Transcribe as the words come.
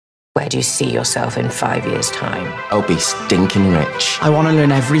Where do you see yourself in 5 years' time? I'll be stinking rich. I want to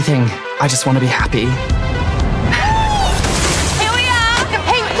learn everything. I just want to be happy. Here we are, the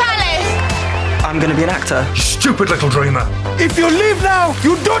Pink Palace. I'm going to be an actor. You stupid little dreamer. If you leave now,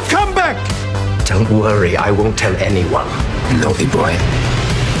 you don't come back. Don't worry, I won't tell anyone. Naughty boy.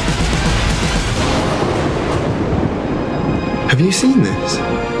 Have you seen this?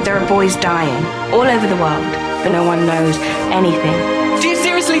 There are boys dying all over the world, but no one knows anything. Do you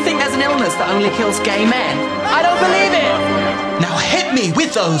seriously think there's an illness that only kills gay men? I don't believe it! Now hit me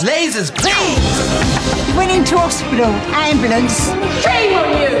with those lasers, please! Went into hospital, ambulance. Shame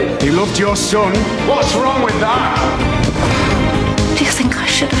on you! He loved your son. What's wrong with that? Do you think I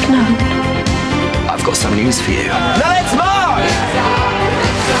should have known? I've got some news for you. Now let's march!